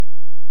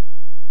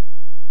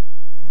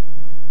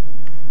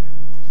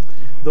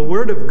The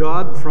Word of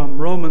God from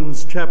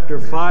Romans chapter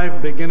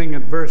 5, beginning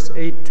at verse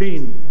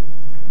 18.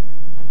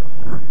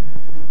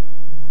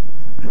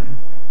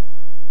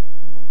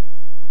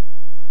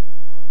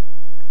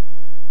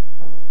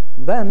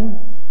 Then,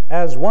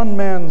 as one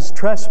man's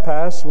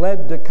trespass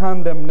led to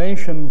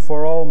condemnation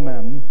for all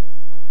men,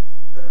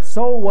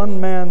 so one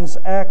man's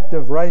act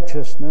of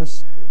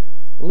righteousness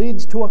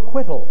leads to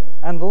acquittal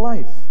and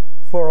life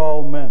for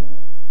all men.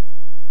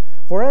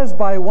 For as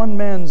by one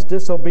man's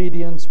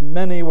disobedience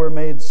many were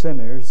made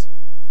sinners,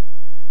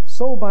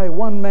 so by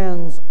one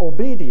man's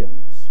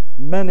obedience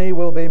many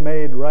will be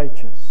made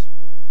righteous.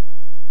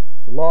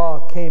 Law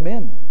came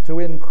in to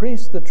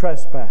increase the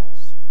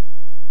trespass,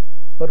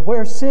 but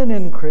where sin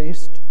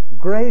increased,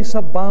 grace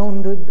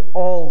abounded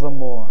all the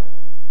more,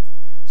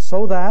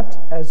 so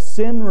that, as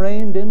sin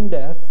reigned in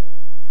death,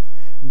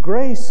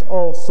 grace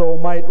also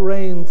might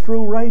reign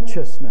through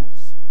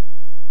righteousness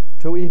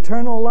to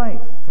eternal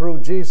life through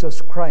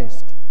Jesus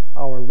Christ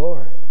our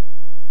Lord.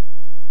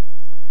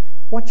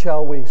 What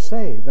shall we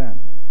say then?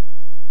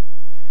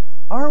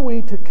 Are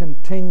we to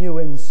continue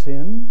in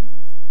sin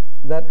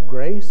that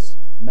grace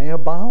may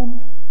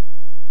abound?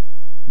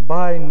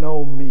 By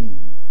no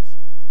means.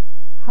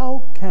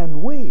 How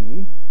can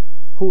we,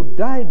 who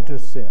died to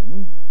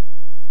sin,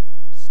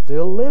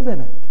 still live in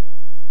it?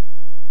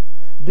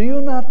 Do you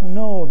not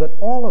know that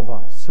all of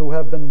us who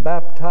have been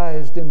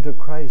baptized into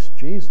Christ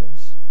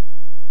Jesus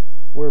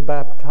were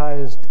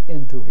baptized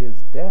into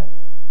his death?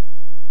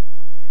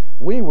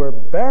 We were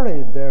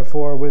buried,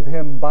 therefore, with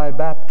him by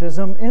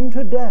baptism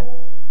into death,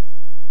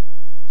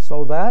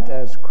 so that,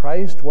 as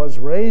Christ was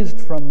raised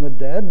from the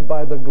dead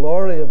by the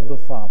glory of the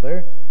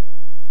Father,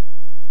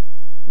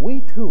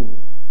 we too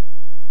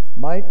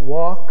might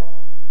walk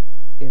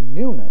in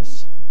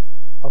newness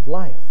of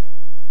life.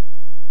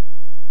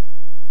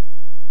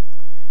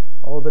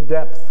 Oh, the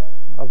depth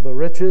of the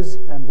riches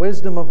and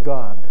wisdom of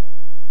God!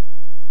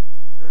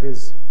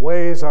 His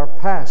ways are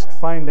past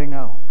finding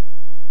out.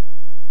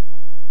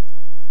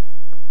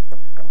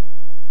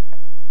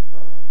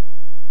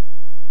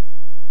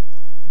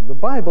 The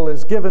Bible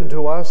is given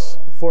to us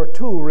for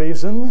two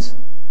reasons,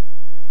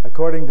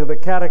 according to the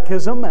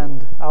Catechism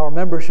and our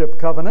membership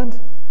covenant.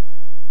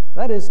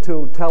 That is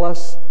to tell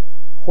us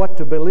what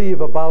to believe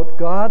about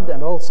God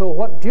and also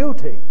what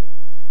duty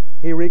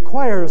He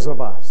requires of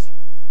us.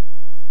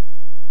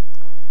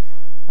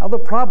 Now, the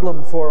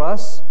problem for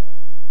us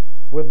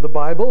with the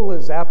Bible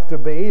is apt to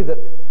be that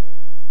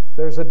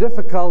there's a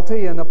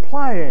difficulty in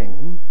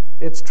applying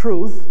its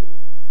truth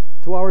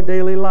to our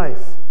daily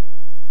life.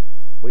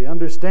 We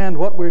understand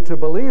what we're to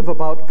believe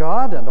about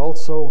God and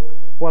also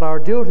what our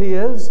duty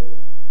is,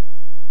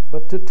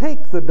 but to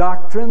take the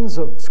doctrines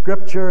of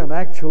Scripture and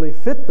actually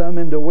fit them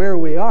into where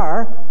we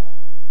are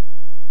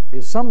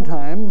is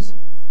sometimes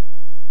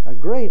a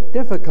great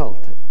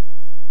difficulty.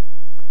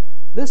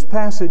 This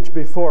passage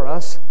before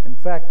us, in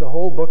fact, the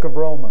whole book of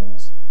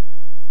Romans,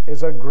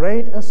 is a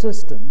great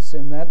assistance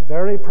in that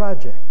very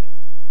project.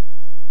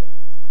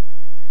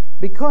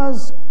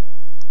 Because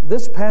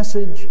this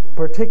passage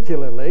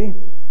particularly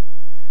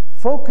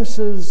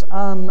focuses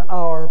on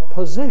our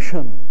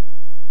position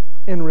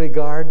in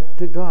regard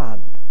to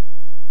God.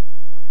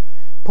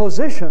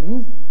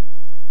 Position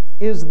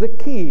is the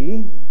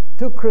key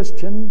to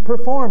Christian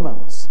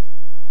performance.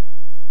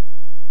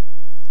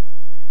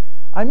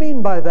 I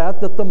mean by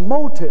that the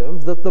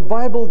motive that the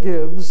Bible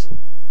gives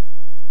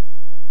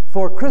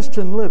for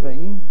Christian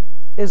living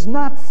is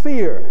not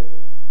fear.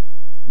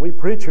 We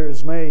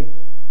preachers may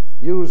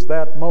use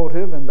that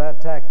motive and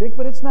that tactic,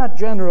 but it's not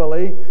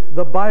generally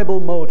the Bible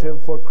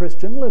motive for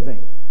Christian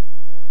living.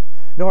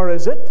 Nor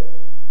is it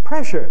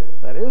pressure,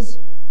 that is,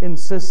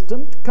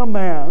 insistent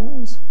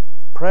commands,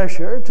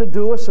 pressure to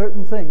do a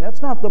certain thing.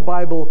 That's not the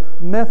Bible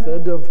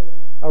method of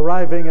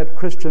arriving at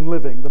Christian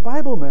living. The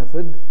Bible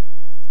method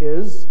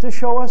is to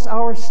show us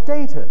our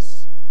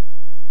status,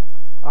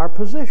 our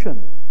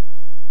position,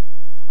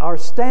 our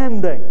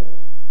standing,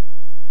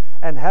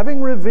 and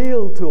having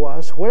revealed to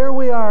us where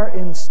we are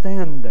in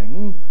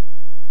standing,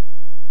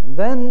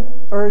 then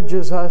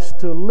urges us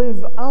to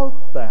live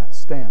out that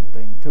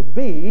standing, to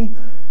be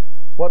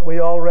what we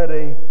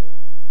already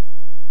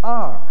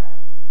are.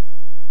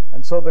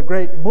 And so the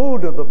great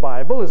mood of the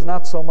Bible is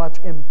not so much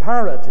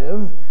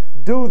imperative,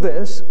 do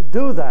this,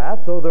 do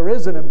that, though there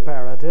is an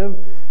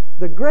imperative.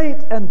 The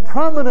great and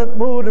prominent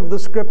mood of the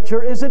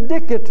Scripture is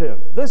indicative.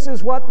 This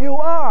is what you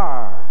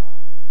are.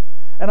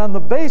 And on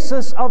the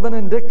basis of an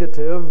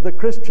indicative, the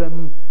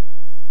Christian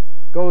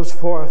goes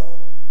forth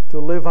to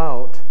live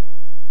out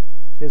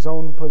his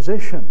own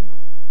position,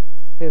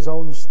 his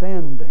own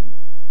standing.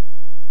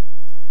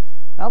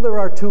 Now, there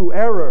are two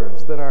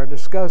errors that are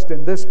discussed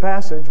in this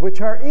passage which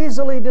are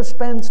easily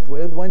dispensed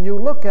with when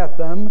you look at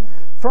them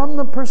from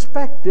the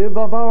perspective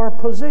of our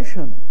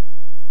position.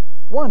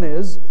 One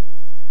is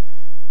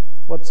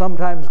what's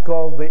sometimes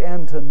called the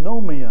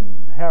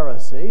antinomian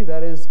heresy,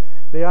 that is,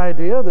 the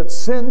idea that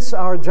since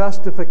our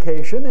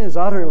justification is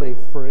utterly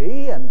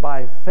free and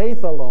by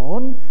faith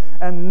alone,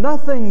 and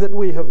nothing that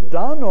we have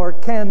done or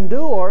can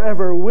do or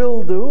ever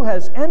will do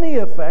has any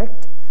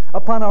effect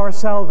upon our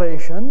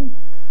salvation,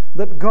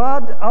 that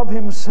God of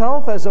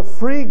Himself as a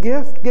free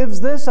gift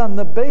gives this on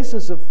the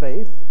basis of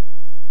faith.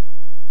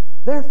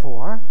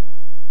 Therefore,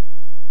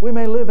 we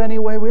may live any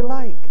way we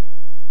like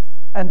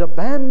and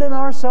abandon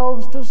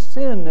ourselves to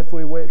sin if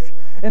we wish.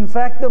 In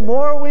fact, the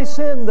more we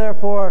sin,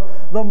 therefore,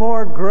 the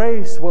more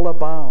grace will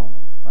abound.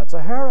 That's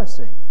a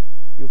heresy.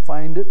 You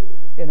find it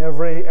in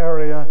every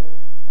area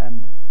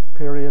and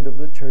period of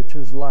the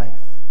church's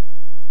life.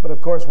 But of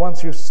course,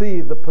 once you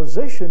see the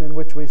position in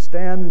which we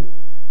stand,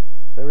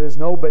 there is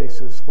no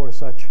basis for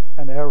such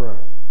an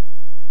error.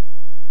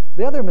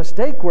 The other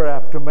mistake we're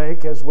apt to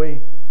make as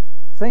we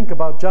think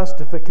about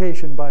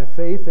justification by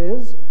faith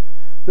is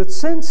that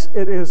since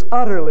it is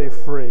utterly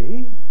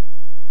free,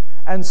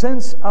 and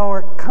since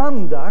our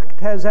conduct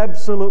has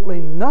absolutely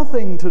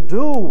nothing to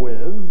do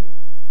with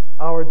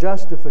our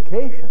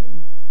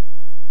justification,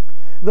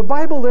 the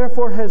Bible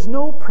therefore has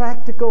no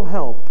practical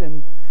help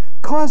in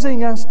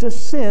causing us to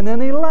sin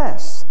any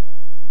less.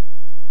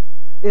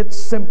 It's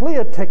simply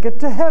a ticket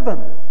to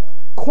heaven,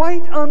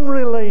 quite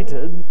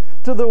unrelated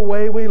to the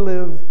way we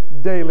live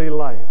daily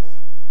life.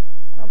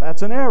 Now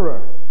that's an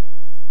error.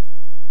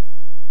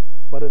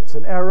 But it's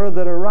an error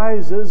that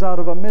arises out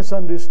of a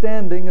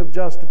misunderstanding of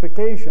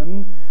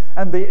justification,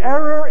 and the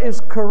error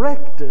is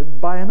corrected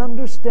by an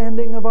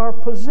understanding of our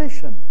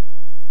position,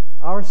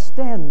 our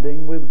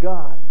standing with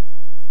God.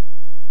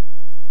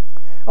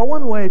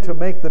 One way to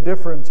make the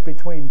difference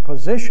between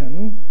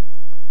position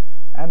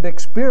and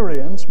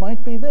experience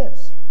might be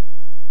this.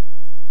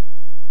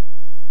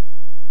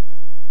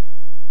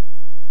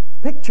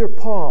 Picture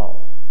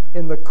Paul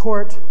in the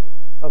court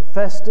of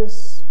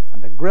Festus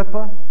and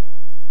Agrippa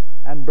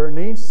and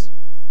Bernice.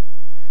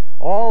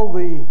 All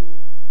the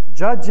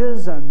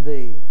judges and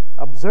the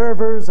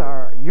observers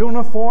are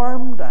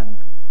uniformed and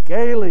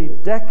gaily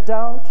decked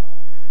out.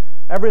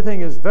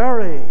 Everything is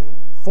very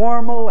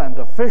formal and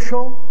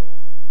official.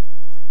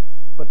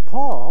 But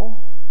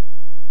Paul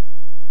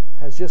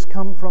has just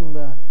come from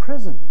the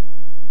prison.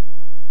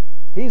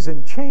 He's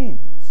in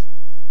chains.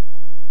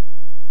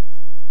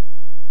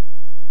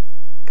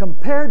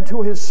 Compared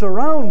to his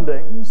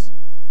surroundings,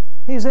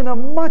 he's in a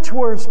much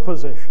worse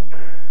position.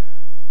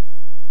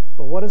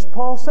 But what does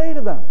Paul say to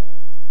them?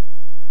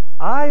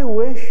 I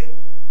wish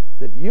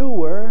that you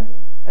were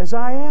as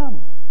I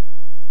am.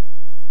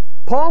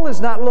 Paul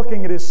is not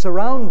looking at his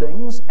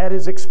surroundings, at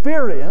his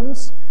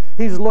experience.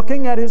 He's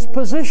looking at his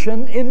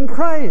position in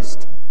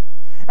Christ.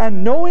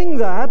 And knowing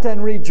that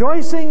and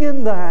rejoicing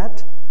in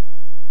that,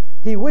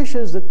 he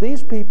wishes that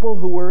these people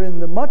who were in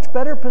the much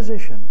better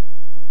position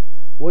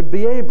would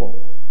be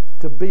able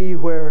to be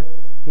where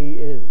he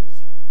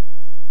is.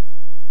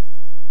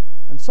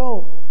 And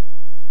so,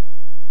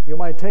 you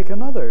might take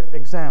another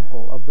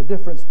example of the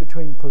difference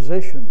between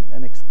position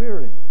and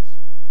experience.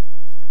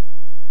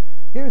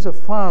 Here's a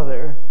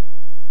father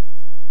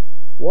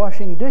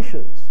washing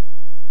dishes.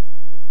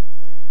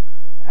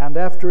 And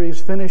after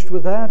he's finished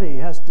with that, he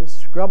has to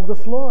scrub the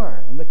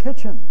floor in the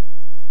kitchen.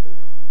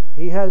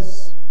 He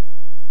has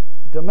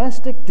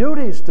domestic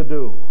duties to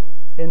do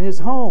in his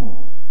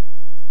home.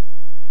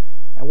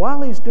 And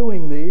while he's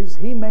doing these,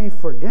 he may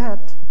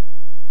forget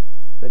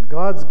that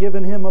God's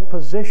given him a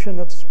position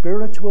of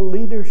spiritual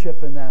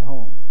leadership in that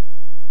home.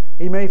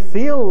 He may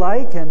feel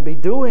like and be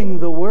doing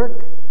the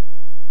work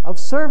of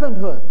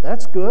servanthood.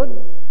 That's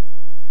good.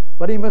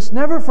 But he must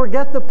never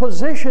forget the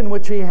position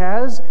which he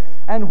has,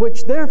 and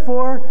which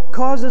therefore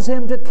causes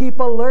him to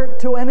keep alert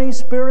to any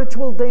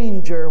spiritual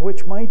danger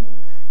which might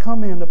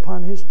come in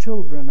upon his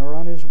children or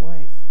on his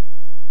wife.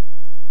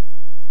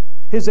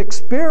 His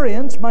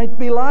experience might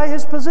belie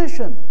his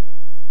position.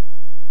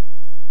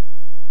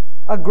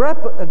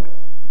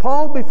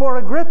 Paul before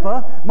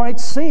Agrippa might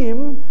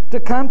seem to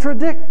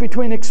contradict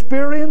between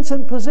experience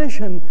and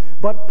position,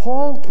 but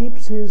Paul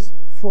keeps his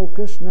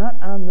focus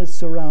not on the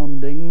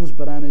surroundings,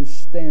 but on his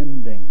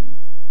standing.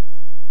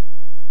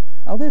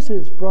 Now this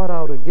is brought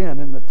out again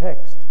in the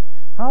text.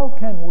 How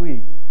can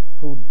we,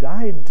 who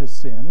died to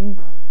sin,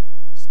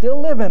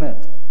 still live in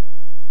it?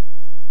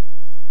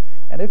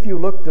 And if you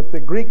looked at the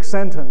Greek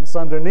sentence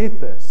underneath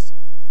this,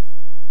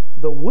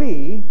 the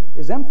we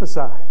is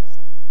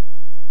emphasized.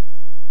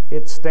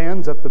 It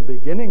stands at the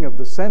beginning of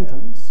the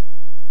sentence,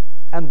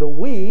 and the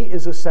we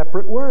is a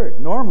separate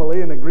word.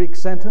 Normally in a Greek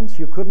sentence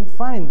you couldn't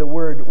find the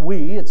word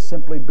we. It's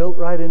simply built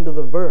right into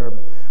the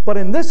verb. But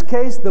in this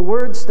case the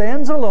word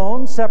stands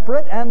alone,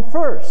 separate and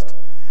first.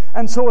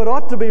 And so it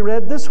ought to be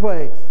read this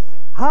way.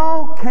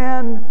 How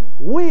can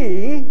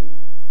we,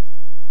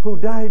 who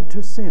died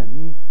to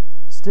sin,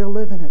 still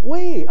live in it?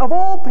 We, of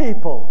all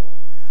people.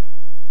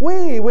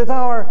 We, with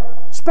our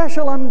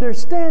special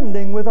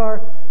understanding, with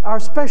our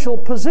special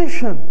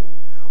position.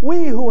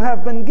 We who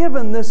have been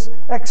given this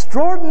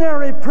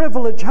extraordinary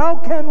privilege, how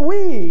can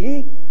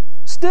we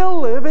still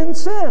live in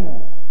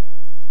sin?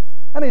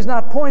 And he's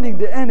not pointing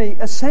to any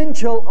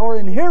essential or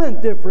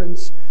inherent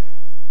difference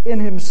in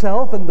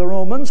himself and the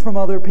Romans from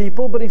other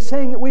people, but he's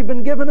saying that we've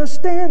been given a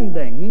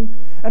standing,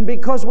 and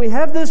because we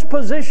have this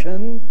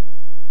position,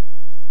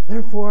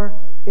 therefore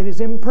it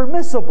is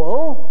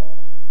impermissible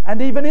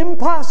and even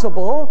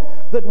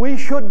impossible that we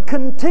should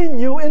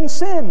continue in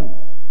sin.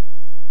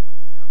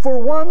 For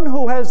one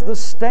who has the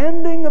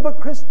standing of a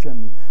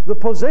Christian, the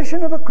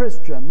position of a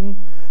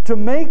Christian, to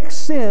make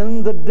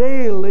sin the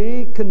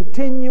daily,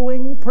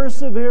 continuing,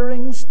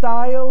 persevering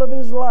style of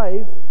his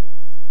life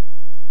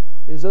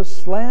is a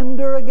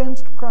slander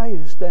against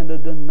Christ and a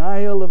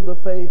denial of the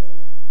faith.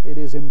 It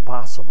is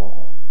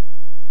impossible.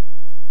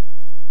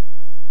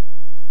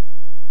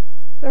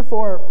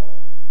 Therefore,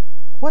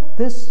 what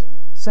this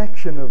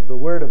section of the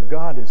Word of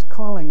God is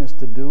calling us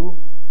to do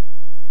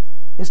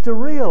is to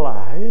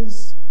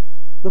realize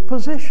the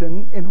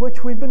position in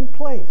which we've been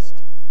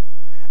placed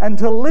and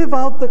to live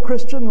out the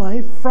Christian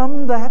life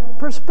from that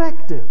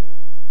perspective.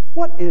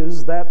 What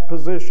is that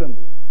position?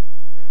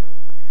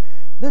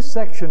 This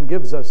section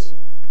gives us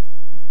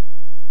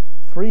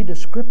 3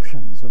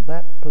 descriptions of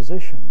that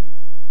position.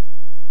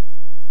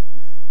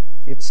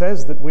 It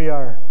says that we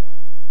are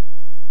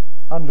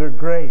under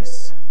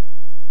grace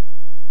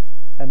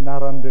and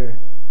not under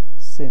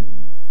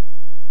sin.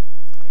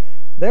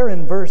 There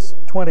in verse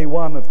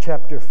 21 of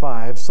chapter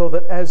 5, so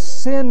that as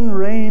sin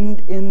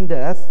reigned in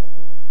death,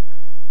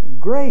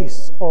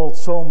 grace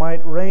also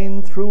might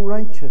reign through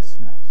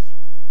righteousness.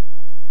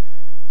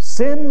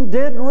 Sin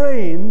did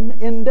reign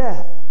in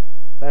death.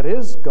 That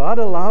is, God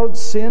allowed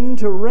sin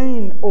to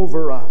reign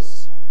over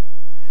us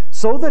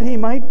so that He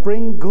might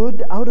bring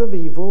good out of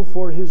evil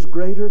for His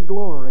greater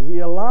glory. He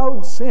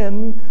allowed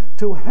sin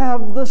to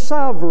have the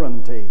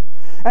sovereignty,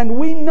 and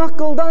we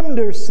knuckled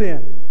under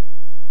sin.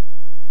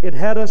 It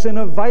had us in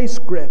a vice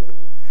grip.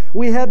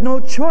 We had no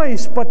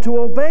choice but to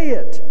obey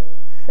it.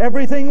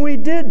 Everything we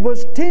did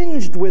was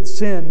tinged with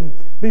sin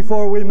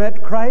before we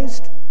met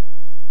Christ.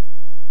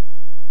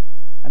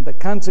 And the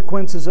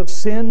consequences of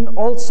sin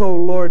also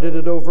lorded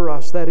it over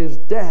us, that is,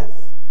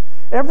 death.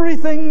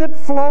 Everything that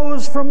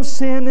flows from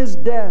sin is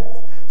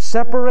death.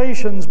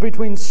 Separations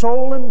between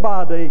soul and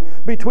body,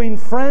 between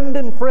friend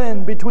and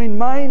friend, between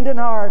mind and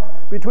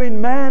heart, between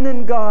man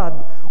and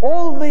God.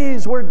 All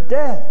these were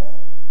death.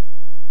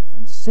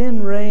 And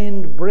sin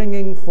reigned,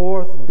 bringing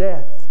forth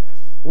death.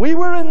 We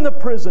were in the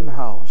prison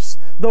house.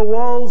 The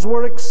walls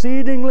were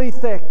exceedingly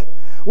thick.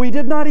 We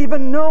did not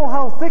even know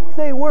how thick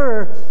they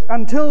were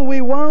until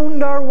we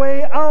wound our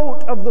way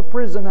out of the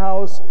prison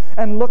house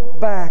and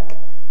looked back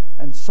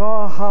and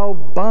saw how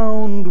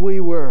bound we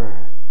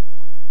were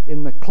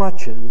in the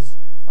clutches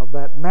of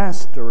that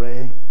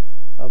mastery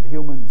of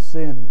human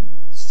sin.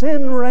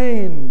 Sin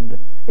reigned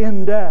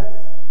in death.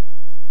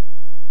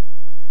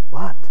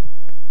 But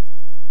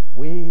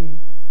we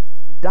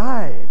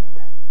died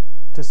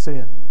to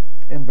sin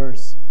in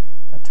verse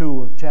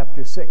 2 of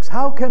chapter 6.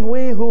 How can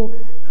we who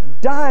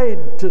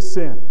died to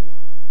sin?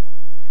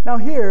 Now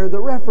here the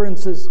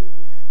reference is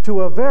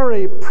to a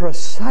very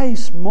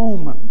precise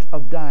moment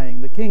of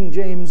dying. The King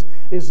James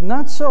is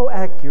not so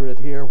accurate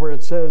here where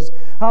it says,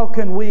 how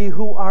can we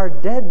who are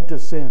dead to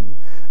sin?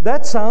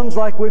 That sounds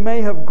like we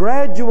may have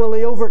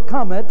gradually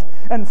overcome it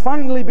and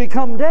finally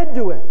become dead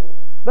to it.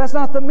 That's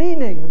not the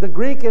meaning. The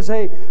Greek is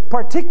a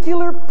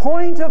particular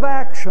point of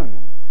action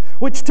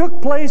which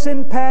took place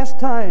in past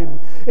time.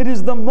 It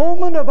is the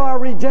moment of our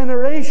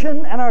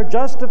regeneration and our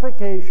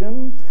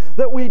justification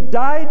that we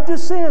died to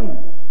sin.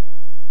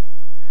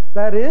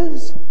 That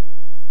is,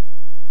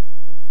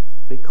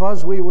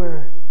 because we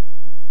were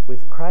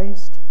with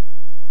Christ,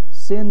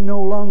 sin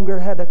no longer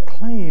had a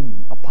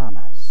claim upon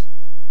us.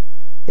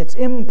 Its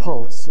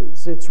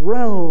impulses, its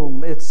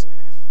realm, its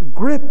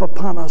grip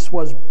upon us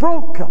was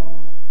broken.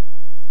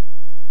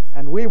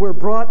 And we were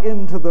brought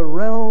into the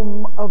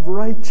realm of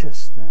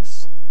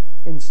righteousness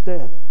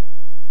instead.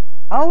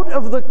 Out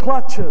of the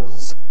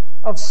clutches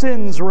of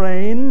sin's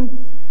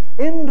reign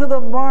into the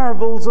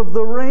marvels of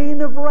the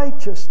reign of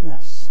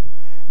righteousness.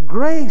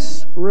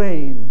 Grace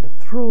reigned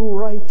through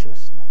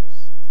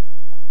righteousness.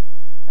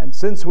 And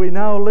since we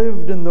now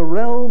lived in the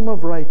realm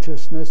of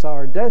righteousness,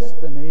 our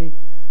destiny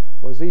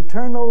was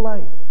eternal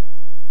life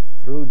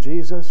through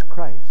Jesus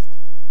Christ,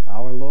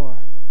 our Lord.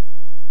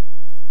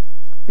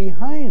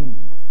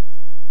 Behind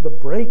the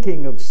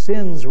breaking of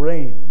sin's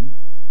reign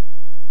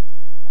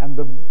and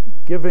the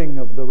giving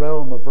of the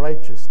realm of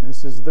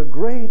righteousness is the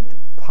great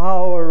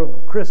power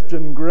of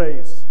Christian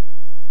grace.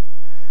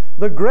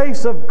 The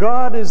grace of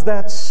God is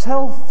that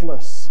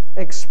selfless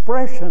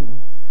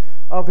expression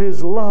of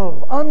His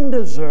love,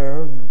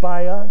 undeserved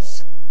by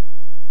us,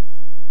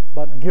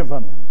 but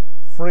given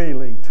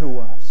freely to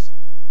us.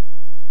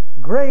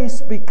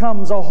 Grace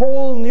becomes a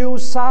whole new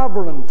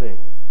sovereignty.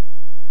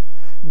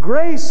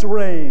 Grace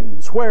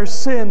reigns where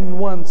sin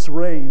once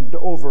reigned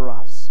over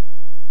us.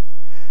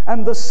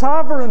 And the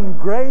sovereign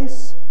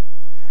grace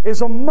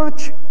is a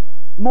much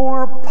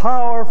more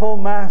powerful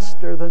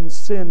master than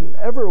sin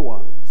ever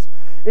was.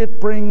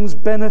 It brings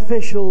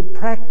beneficial,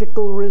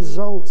 practical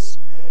results.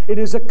 It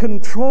is a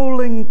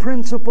controlling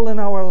principle in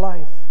our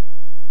life.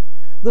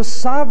 The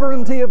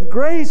sovereignty of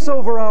grace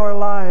over our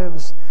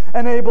lives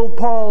enabled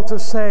Paul to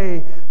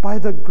say, by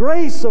the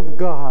grace of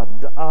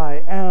God,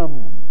 I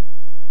am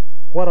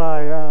what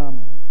I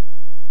am.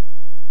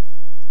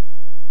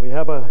 We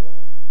have a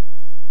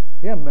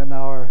hymn in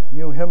our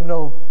new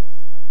hymnal,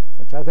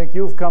 which I think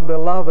you've come to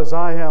love as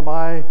I am.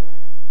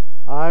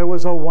 I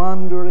was a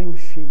wandering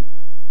sheep.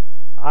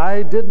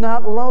 I did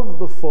not love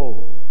the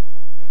fold.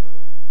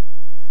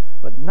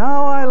 But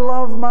now I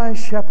love my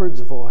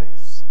shepherd's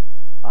voice.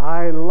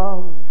 I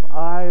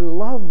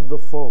love the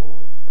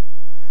fold.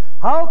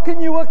 How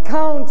can you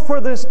account for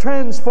this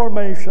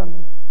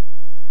transformation?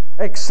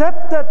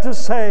 Except that to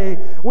say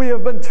we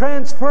have been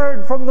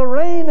transferred from the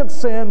reign of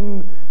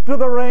sin to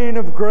the reign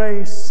of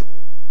grace.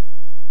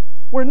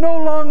 We're no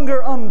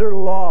longer under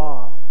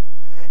law,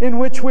 in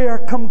which we are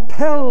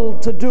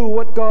compelled to do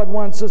what God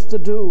wants us to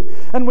do,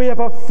 and we have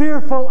a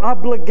fearful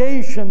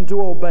obligation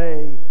to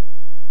obey.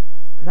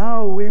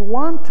 Now we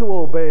want to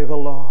obey the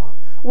law.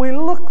 We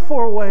look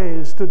for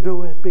ways to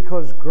do it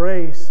because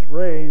grace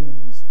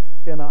reigns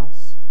in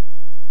us.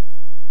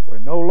 We're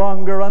no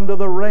longer under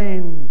the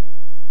reign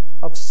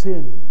of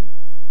sin,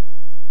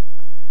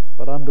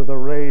 but under the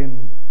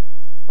reign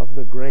of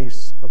the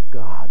grace of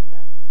God.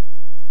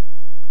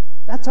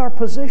 That's our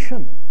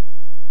position.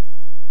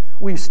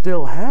 We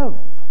still have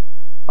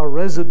a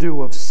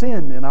residue of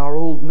sin in our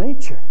old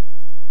nature.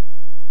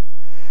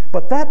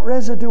 But that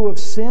residue of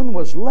sin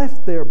was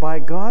left there by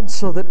God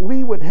so that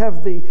we would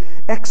have the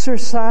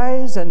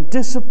exercise and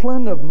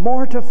discipline of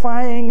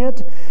mortifying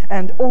it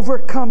and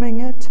overcoming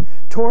it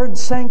toward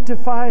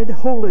sanctified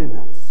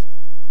holiness.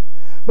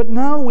 But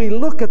now we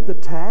look at the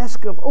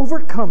task of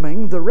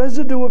overcoming the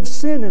residue of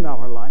sin in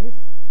our life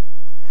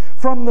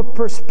from the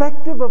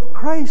perspective of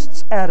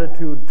Christ's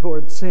attitude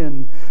toward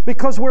sin,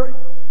 because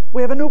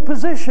we have a new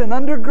position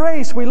under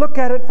grace. We look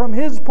at it from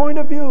His point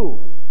of view.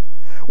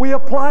 We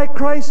apply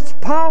Christ's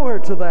power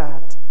to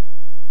that.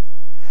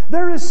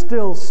 There is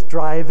still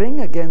striving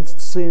against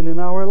sin in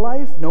our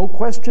life, no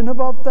question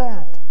about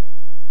that.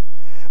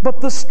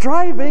 But the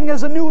striving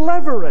is a new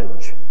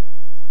leverage.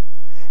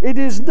 It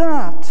is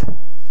not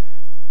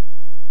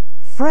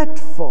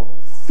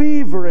fretful,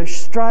 feverish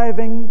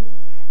striving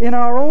in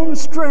our own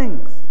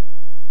strength.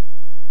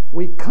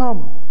 We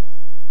come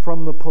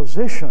from the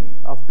position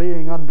of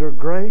being under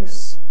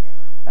grace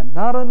and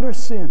not under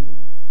sin.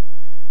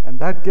 And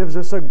that gives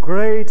us a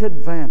great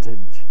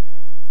advantage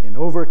in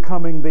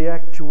overcoming the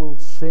actual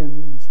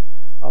sins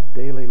of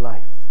daily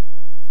life.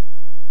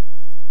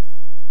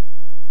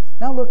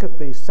 Now look at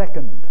the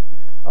second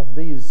of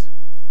these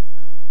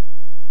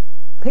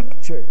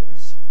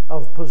pictures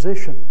of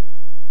position.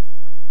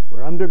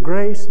 We're under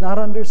grace, not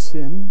under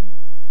sin.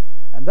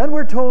 And then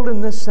we're told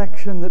in this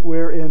section that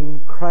we're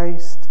in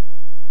Christ,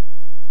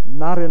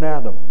 not in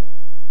Adam.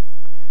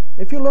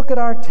 If you look at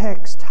our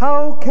text,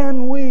 how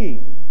can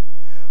we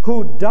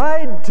who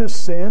died to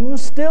sin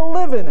still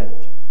live in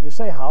it? You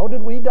say, how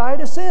did we die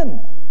to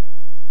sin?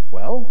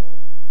 Well,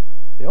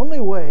 the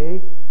only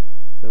way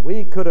that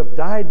we could have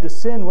died to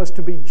sin was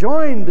to be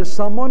joined to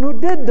someone who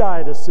did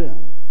die to sin.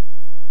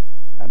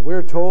 And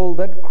we're told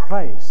that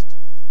Christ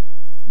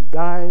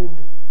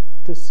died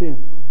to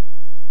sin.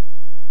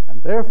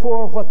 And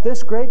therefore, what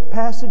this great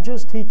passage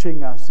is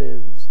teaching us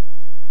is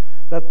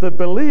that the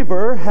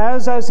believer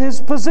has as his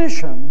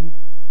position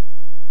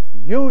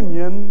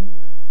union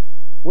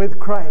with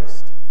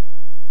Christ.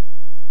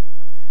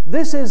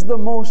 This is the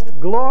most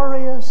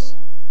glorious,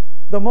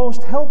 the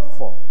most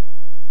helpful,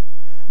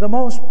 the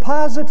most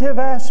positive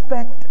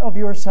aspect of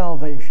your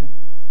salvation,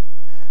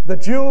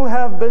 that you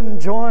have been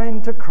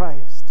joined to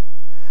Christ.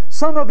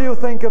 Some of you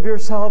think of your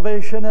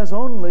salvation as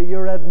only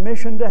your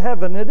admission to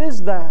heaven. It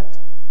is that.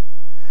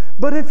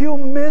 But if you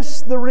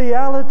miss the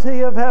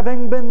reality of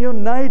having been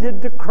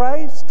united to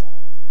Christ,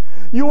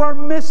 you are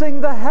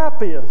missing the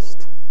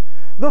happiest,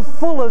 the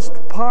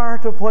fullest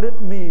part of what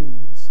it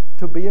means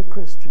to be a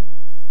Christian.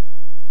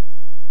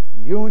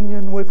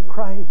 Union with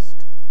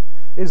Christ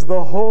is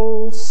the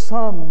whole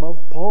sum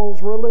of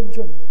Paul's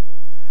religion.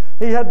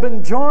 He had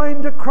been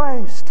joined to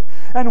Christ,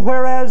 and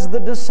whereas the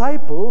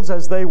disciples,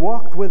 as they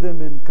walked with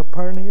him in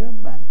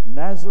Capernaum and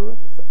Nazareth,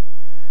 and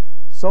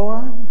so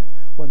on,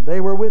 when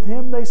they were with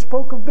him, they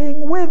spoke of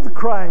being with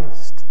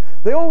Christ.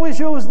 They always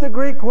used the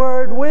Greek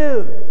word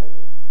with.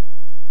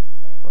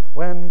 But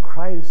when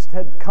Christ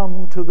had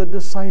come to the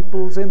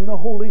disciples in the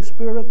Holy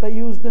Spirit, they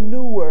used a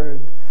new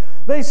word.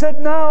 They said,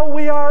 now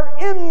we are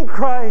in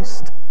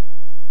Christ.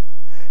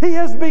 He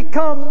has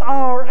become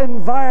our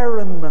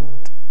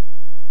environment.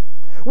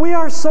 We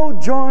are so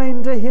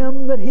joined to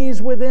Him that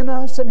He's within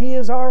us and He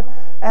is our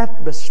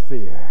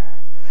atmosphere.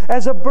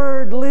 As a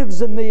bird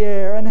lives in the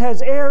air and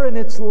has air in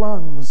its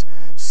lungs,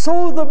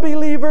 so the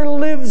believer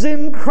lives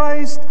in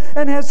Christ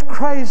and has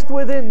Christ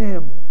within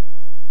him.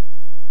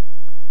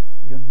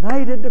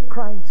 United to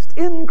Christ,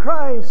 in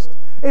Christ,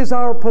 is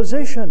our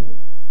position.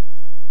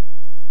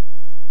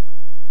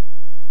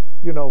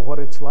 You know what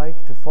it's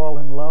like to fall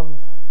in love.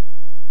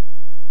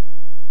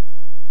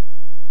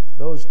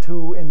 Those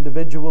two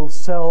individual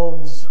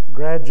selves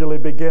gradually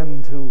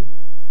begin to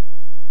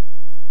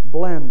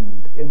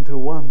blend into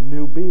one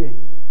new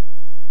being.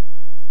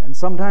 And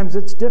sometimes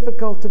it's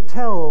difficult to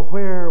tell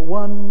where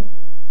one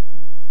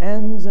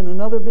ends and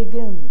another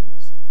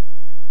begins.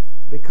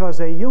 because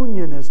a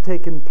union has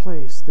taken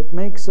place that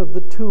makes of the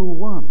two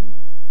one.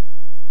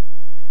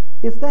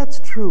 If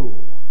that's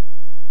true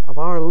of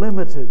our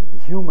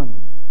limited human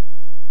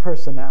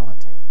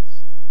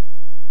personalities,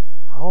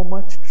 how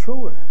much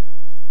truer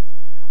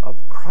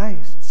of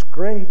Christ's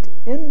great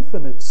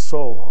infinite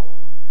soul,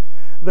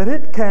 that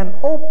it can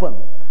open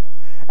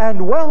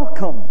and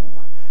welcome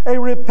a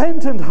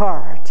repentant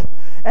heart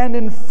and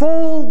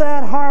enfold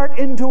that heart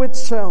into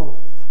itself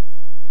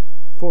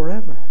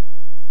forever.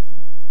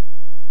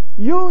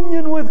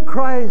 Union with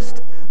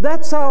Christ,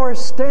 that's our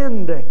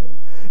standing.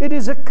 It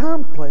is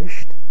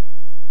accomplished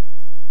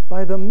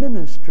by the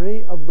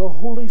ministry of the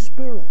Holy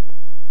Spirit.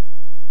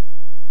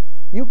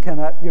 You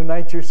cannot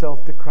unite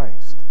yourself to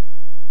Christ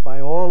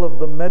by all of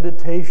the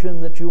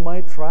meditation that you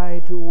might try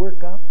to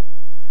work up,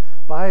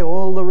 by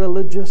all the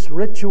religious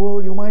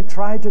ritual you might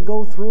try to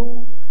go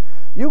through.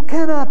 You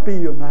cannot be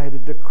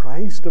united to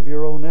Christ of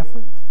your own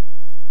effort.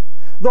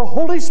 The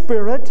Holy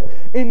Spirit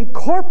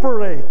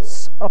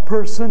incorporates a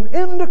person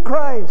into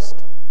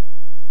Christ.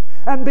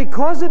 And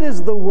because it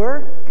is the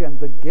work and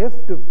the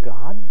gift of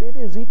God, it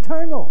is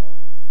eternal.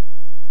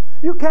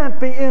 You can't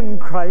be in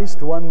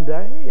Christ one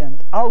day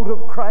and out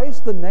of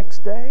Christ the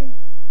next day.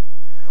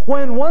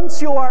 When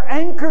once you are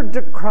anchored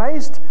to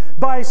Christ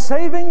by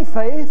saving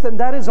faith, and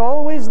that is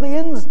always the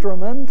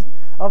instrument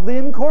of the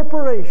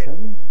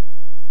incorporation,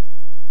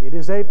 it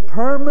is a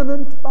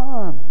permanent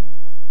bond.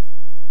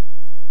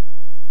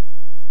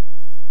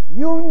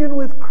 Union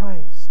with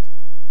Christ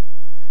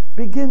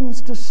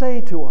begins to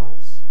say to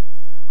us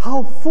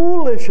how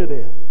foolish it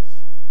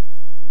is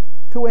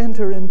to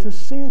enter into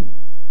sin.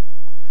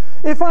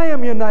 If I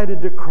am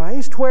united to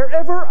Christ,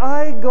 wherever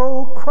I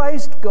go,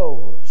 Christ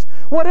goes.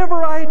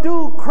 Whatever I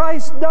do,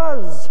 Christ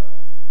does.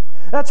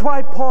 That's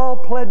why Paul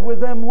pled with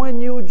them,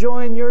 when you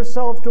join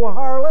yourself to a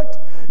harlot,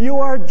 you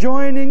are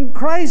joining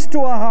Christ to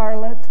a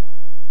harlot.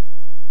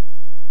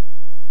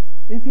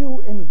 If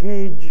you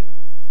engage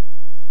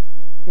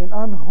in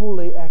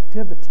unholy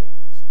activities,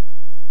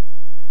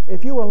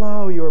 if you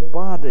allow your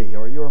body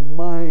or your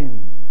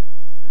mind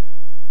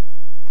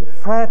to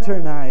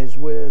fraternize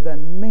with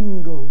and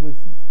mingle with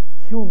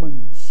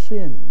human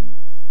sin,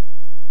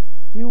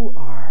 you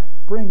are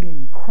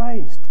bringing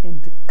Christ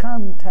into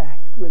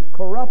contact with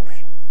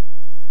corruption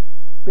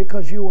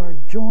because you are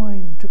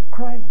joined to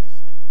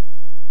Christ.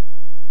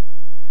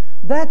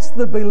 That's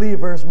the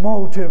believer's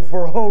motive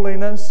for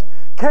holiness.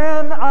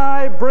 Can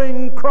I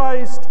bring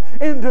Christ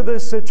into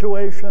this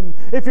situation?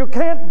 If you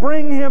can't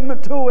bring Him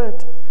to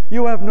it,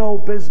 you have no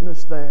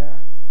business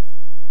there.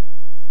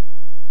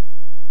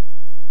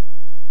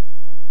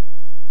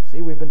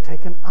 See, we've been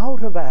taken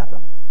out of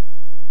Adam.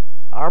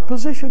 Our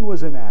position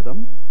was in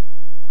Adam.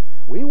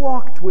 We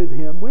walked with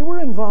Him. We were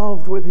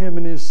involved with Him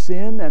in His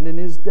sin and in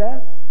His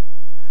death.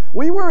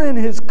 We were in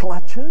His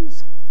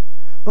clutches,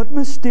 but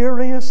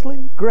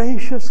mysteriously,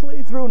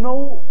 graciously, through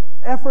no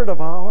effort of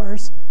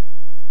ours,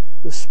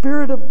 the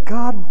Spirit of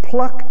God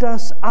plucked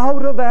us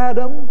out of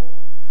Adam,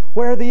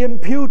 where the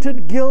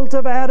imputed guilt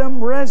of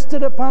Adam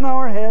rested upon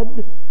our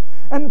head,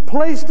 and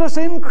placed us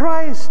in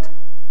Christ.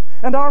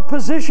 And our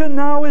position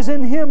now is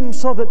in Him,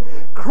 so that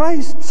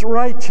Christ's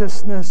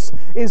righteousness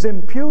is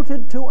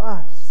imputed to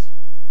us.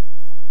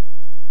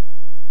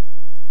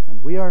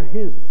 And we are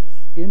His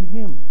in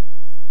Him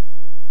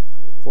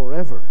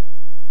forever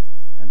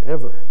and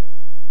ever.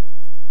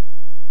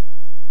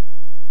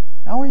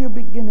 Now are you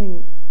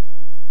beginning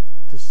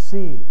to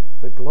see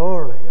the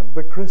glory of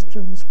the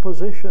Christian's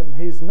position?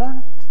 He's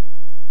not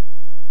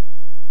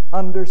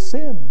under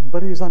sin,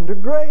 but he's under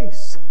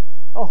grace,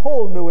 a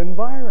whole new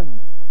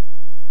environment.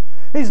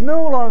 He's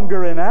no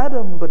longer in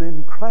Adam, but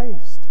in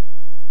Christ.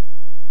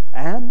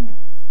 And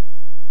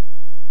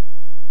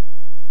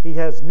he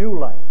has new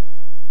life,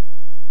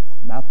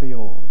 not the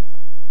old.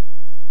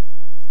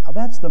 Now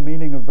that's the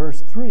meaning of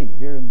verse 3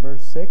 here in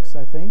verse 6,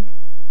 I think.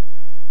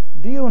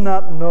 Do you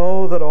not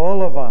know that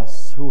all of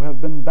us who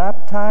have been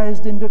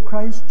baptized into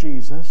Christ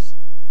Jesus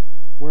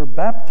were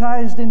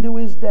baptized into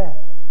His death?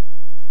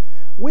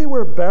 We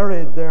were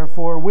buried,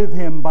 therefore, with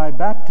Him by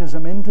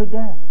baptism into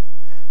death,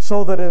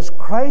 so that as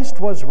Christ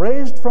was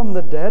raised from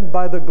the dead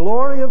by the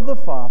glory of the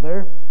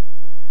Father,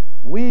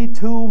 we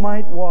too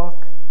might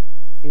walk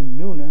in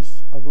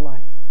newness of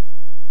life.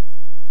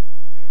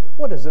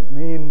 What does it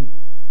mean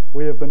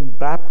we have been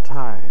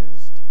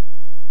baptized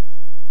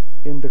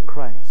into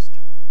Christ?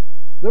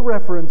 The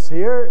reference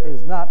here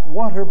is not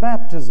water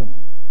baptism.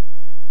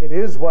 It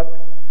is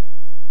what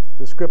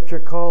the Scripture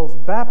calls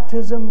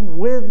baptism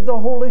with the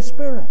Holy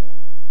Spirit.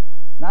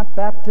 Not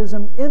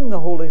baptism in the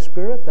Holy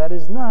Spirit. That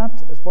is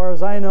not, as far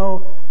as I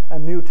know, a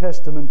New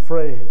Testament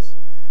phrase.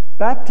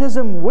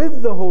 Baptism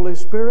with the Holy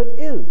Spirit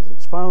is.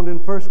 It's found in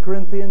 1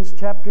 Corinthians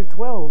chapter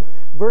 12,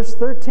 verse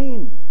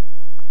 13.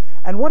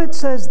 And what it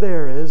says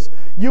there is,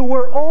 you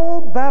were all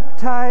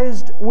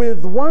baptized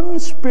with one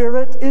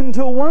Spirit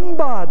into one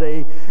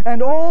body,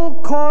 and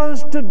all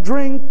caused to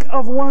drink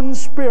of one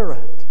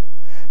Spirit.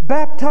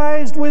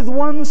 Baptized with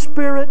one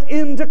Spirit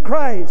into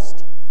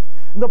Christ.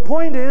 And the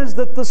point is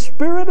that the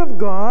Spirit of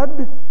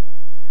God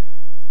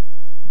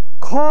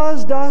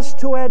caused us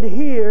to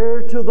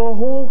adhere to the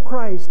whole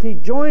Christ. He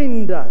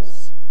joined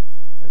us,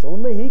 as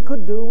only He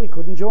could do. We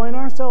couldn't join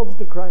ourselves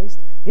to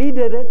Christ. He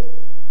did it,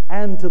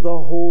 and to the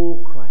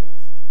whole Christ.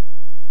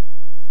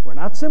 We're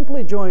not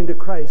simply joined to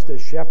Christ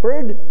as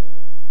shepherd,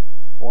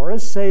 or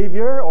as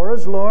Savior, or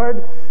as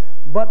Lord,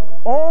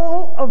 but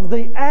all of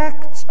the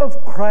acts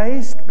of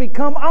Christ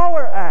become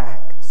our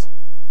acts.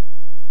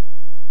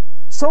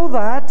 So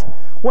that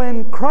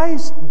when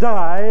Christ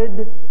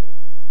died,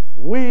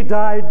 we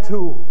died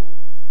too.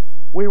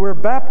 We were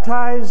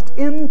baptized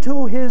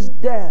into His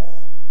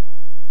death.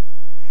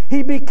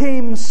 He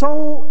became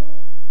so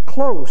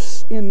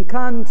close in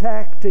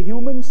contact to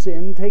human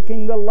sin,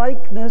 taking the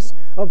likeness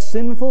of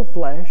sinful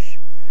flesh,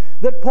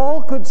 that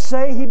Paul could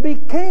say He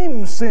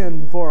became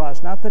sin for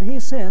us. Not that He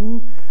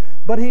sinned,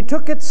 but He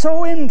took it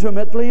so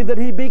intimately that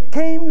He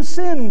became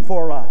sin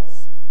for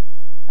us.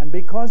 And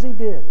because He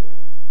did,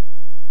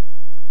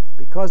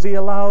 because He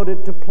allowed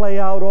it to play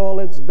out all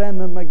its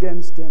venom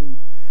against Him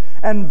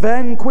and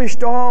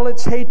vanquished all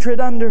its hatred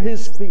under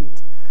His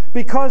feet,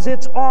 because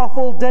its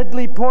awful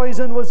deadly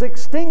poison was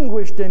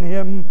extinguished in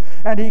Him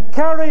and He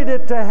carried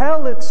it to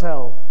hell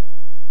itself,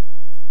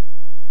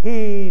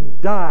 He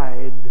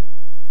died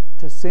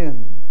to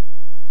sin.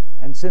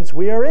 And since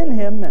we are in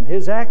Him and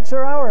His acts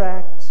are our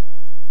acts,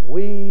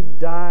 we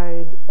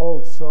died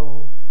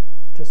also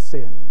to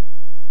sin.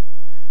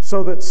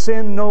 So that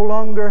sin no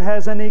longer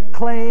has any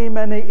claim,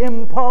 any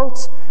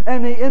impulse,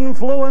 any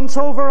influence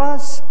over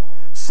us.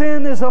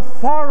 Sin is a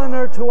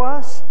foreigner to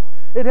us.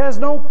 It has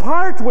no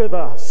part with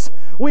us.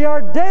 We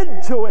are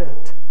dead to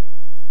it.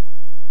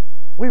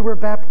 We were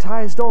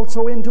baptized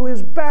also into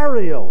His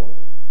burial.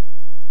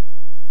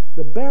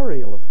 The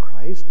burial of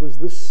Christ was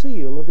the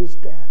seal of His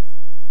death.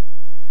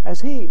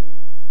 As He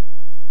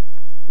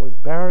was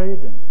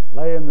buried and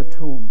lay in the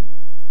tomb,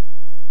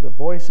 the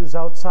voices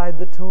outside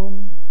the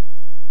tomb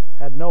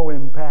had no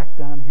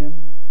impact on Him.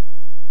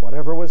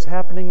 Whatever was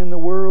happening in the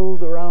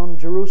world around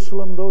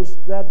Jerusalem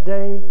that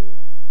day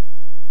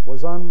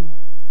was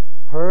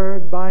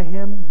unheard by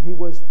Him. He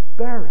was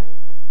buried.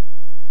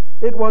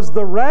 It was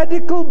the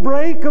radical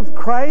break of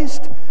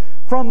Christ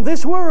from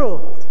this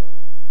world.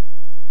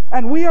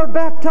 And we are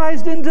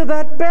baptized into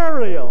that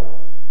burial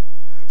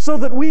so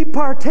that we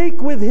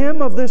partake with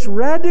Him of this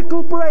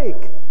radical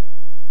break.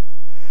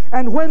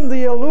 And when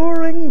the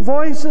alluring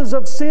voices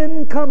of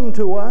sin come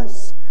to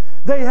us,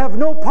 they have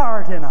no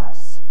part in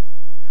us.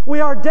 We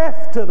are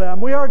deaf to them.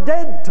 We are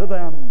dead to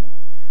them.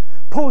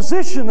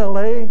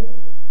 Positionally,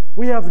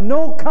 we have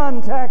no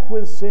contact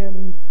with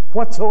sin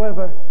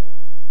whatsoever.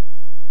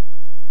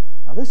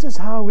 Now, this is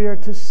how we are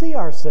to see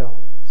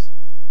ourselves.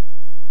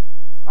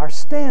 Our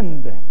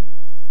standing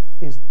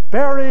is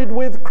buried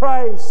with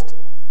Christ,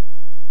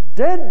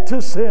 dead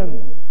to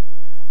sin,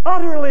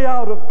 utterly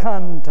out of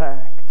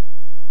contact.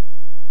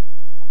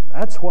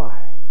 That's why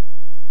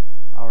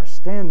our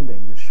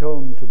standing is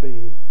shown to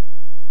be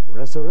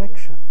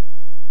resurrection.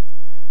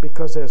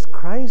 Because as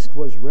Christ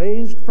was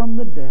raised from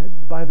the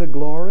dead by the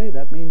glory,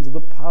 that means the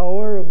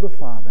power of the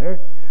Father,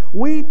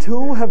 we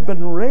too have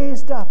been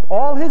raised up.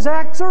 All His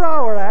acts are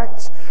our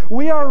acts.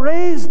 We are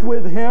raised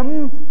with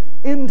Him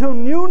into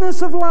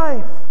newness of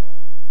life.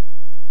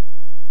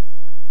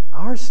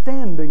 Our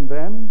standing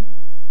then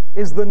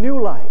is the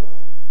new life,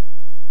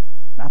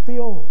 not the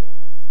old.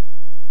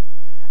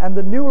 And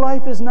the new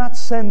life is not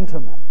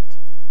sentiment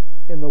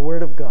in the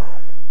Word of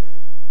God.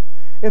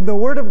 In the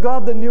Word of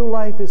God, the new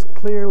life is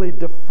clearly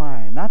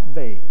defined, not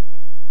vague.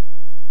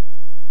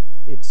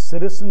 Its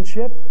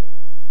citizenship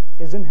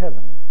is in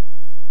heaven.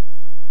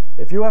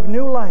 If you have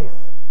new life,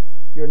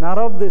 you're not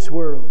of this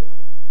world.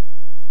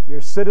 Your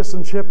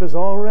citizenship is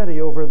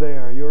already over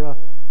there. You're a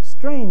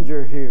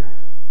stranger here.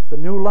 The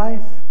new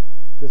life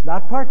does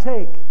not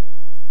partake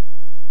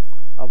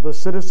of the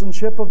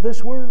citizenship of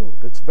this world.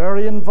 It's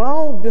very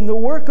involved in the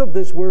work of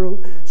this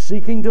world,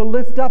 seeking to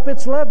lift up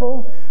its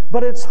level,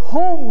 but its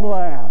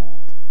homeland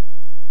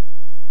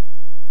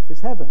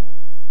is heaven.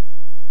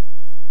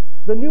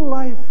 The new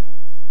life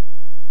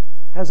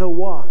has a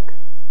walk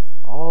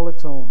all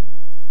its own.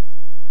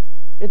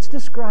 It's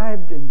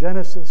described in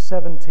Genesis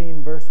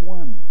 17, verse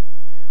 1,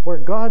 where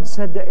God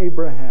said to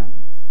Abraham,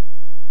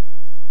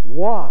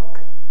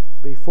 "Walk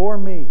before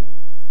me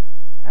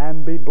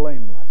and be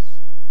blameless."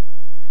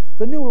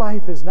 The new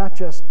life is not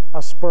just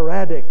a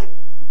sporadic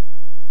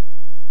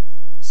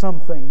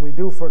something we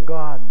do for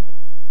God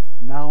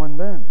now and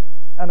then,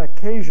 an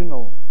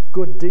occasional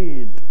good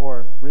deed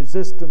or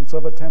resistance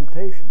of a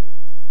temptation.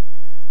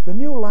 The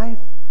new life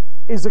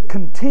is a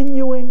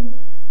continuing,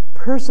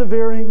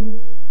 persevering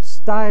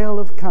style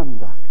of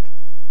conduct.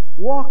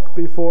 Walk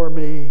before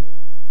me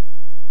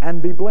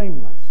and be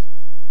blameless.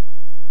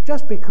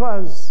 Just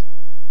because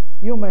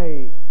you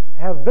may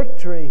have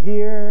victory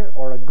here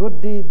or a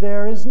good deed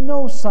there is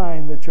no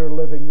sign that you're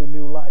living the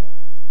new life.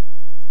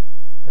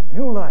 The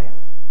new life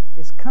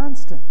is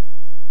constant.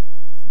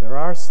 There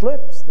are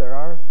slips, there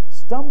are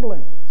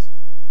stumblings,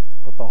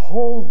 but the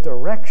whole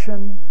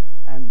direction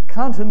and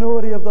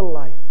continuity of the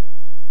life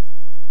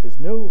is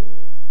new.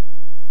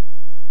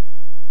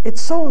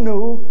 It's so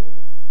new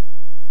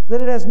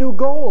that it has new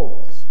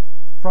goals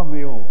from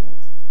the old.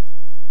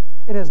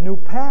 It has new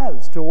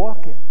paths to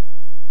walk in.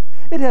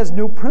 It has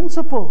new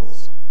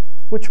principles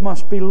which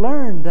must be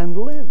learned and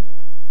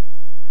lived.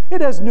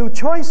 It has new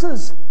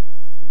choices,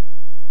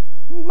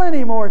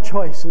 many more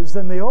choices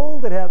than the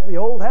old. The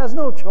old has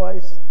no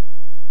choice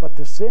but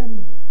to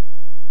sin.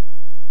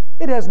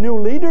 It has new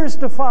leaders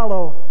to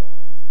follow,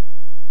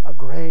 a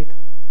great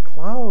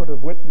cloud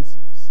of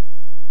witnesses.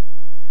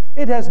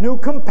 It has new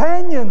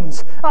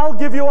companions. I'll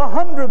give you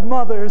 100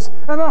 mothers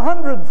and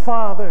 100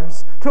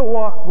 fathers to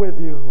walk with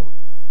you.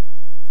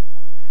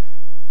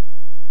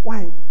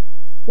 Why,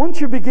 once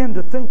you begin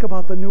to think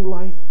about the new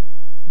life,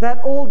 that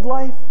old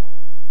life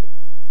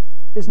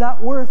is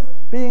not worth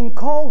being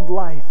called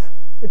life.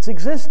 Its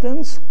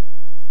existence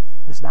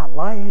is not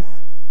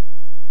life.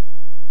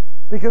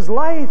 Because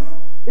life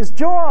is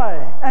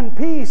joy and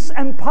peace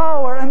and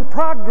power and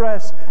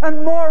progress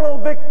and moral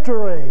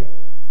victory.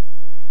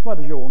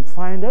 But you won't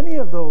find any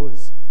of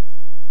those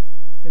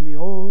in the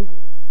old.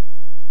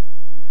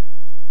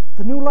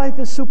 The new life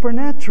is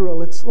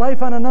supernatural. It's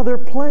life on another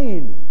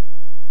plane.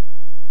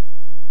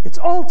 It's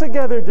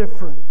altogether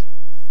different.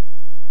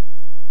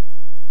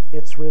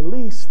 It's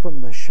release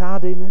from the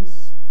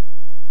shoddiness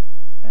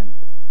and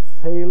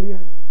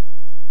failure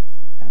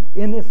and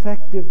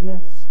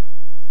ineffectiveness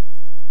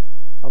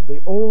of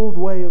the old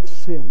way of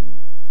sin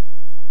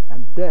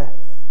and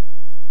death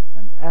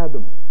and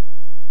Adam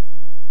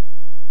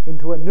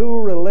into a new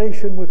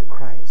relation with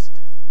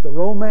Christ, the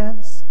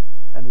romance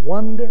and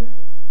wonder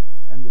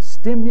and the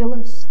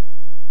stimulus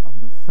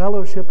of the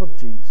fellowship of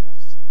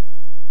Jesus.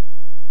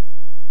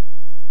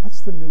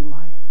 That's the new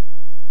life.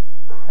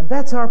 And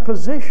that's our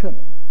position.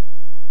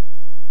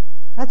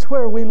 That's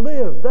where we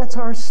live. That's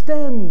our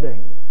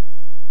standing.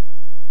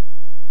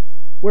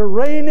 We're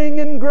reigning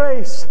in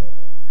grace.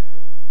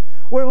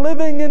 We're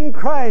living in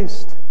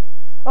Christ.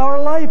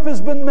 Our life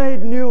has been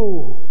made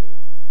new.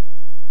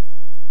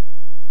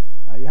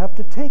 Now you have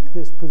to take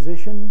this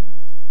position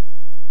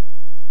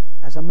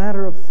as a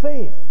matter of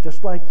faith,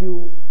 just like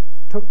you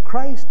took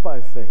Christ by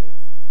faith.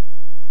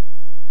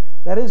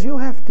 That is, you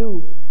have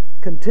to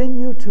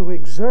continue to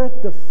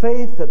exert the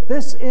faith that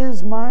this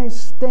is my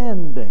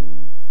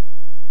standing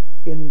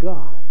in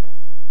God.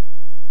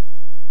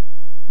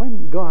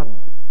 When God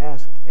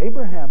asked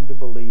Abraham to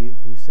believe,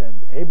 he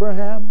said,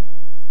 Abraham,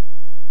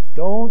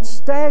 don't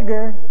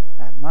stagger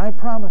at my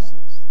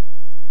promises.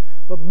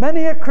 But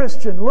many a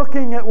Christian,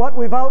 looking at what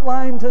we've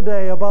outlined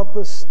today about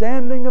the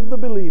standing of the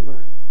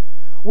believer,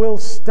 will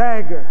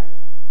stagger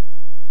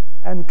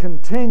and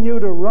continue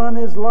to run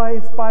his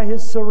life by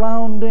his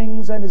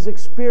surroundings and his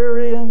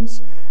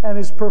experience and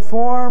his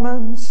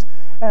performance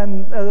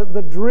and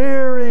the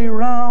dreary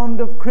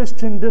round of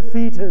Christian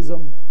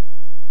defeatism,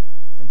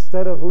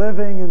 instead of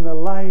living in the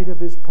light of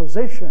his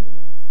position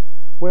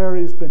where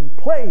he's been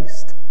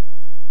placed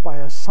by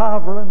a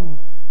sovereign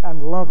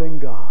and loving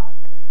God.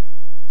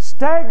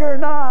 Stagger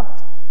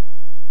not.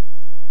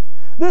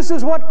 This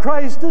is what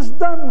Christ has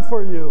done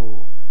for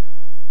you.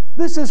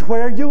 This is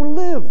where you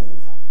live.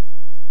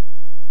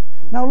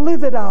 Now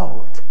live it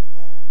out.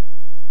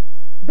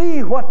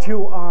 Be what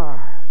you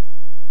are.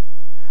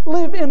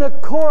 Live in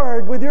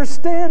accord with your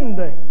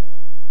standing,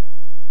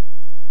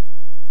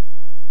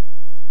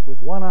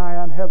 with one eye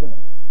on heaven.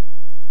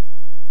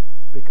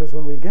 Because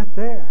when we get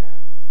there,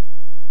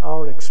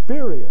 our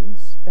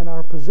experience and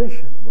our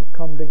position will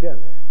come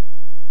together.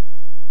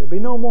 There'll be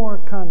no more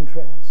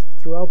contrast.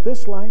 Throughout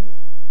this life,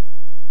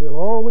 we'll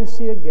always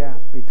see a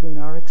gap between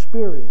our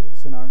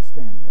experience and our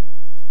standing.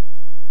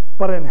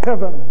 But in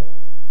heaven,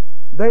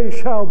 they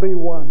shall be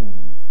one.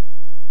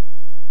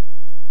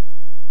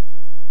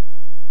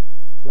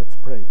 Let's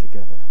pray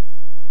together.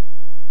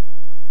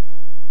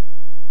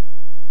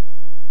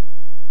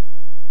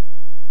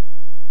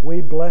 We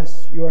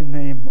bless your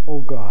name,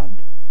 O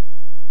God,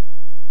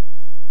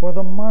 for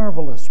the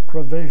marvelous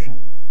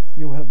provision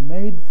you have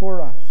made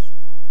for us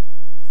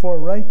for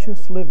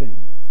righteous living.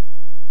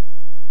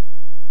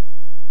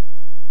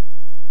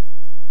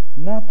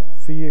 Not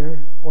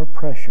fear or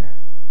pressure,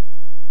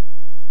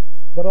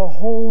 but a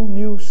whole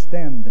new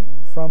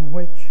standing from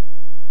which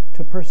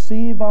to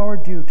perceive our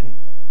duty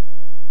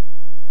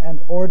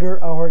and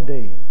order our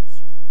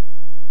days.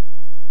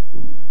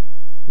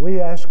 We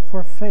ask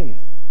for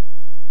faith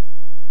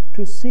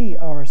to see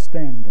our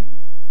standing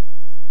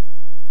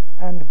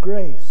and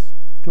grace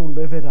to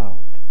live it out.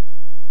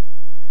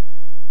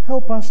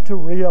 Help us to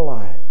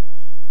realize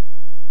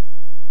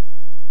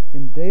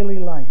in daily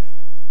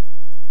life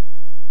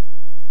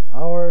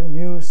our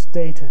new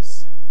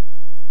status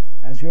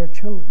as your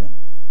children.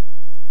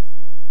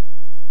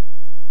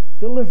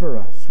 Deliver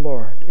us,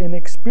 Lord, in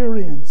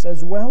experience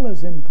as well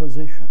as in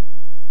position,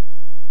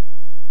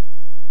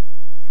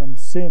 from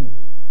sin,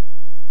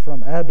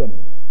 from Adam,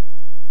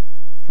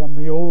 from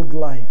the old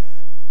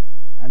life,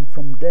 and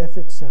from death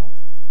itself.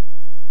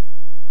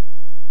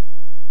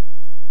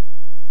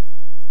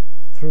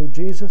 Through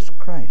Jesus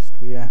Christ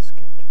we ask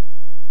it.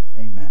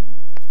 Amen.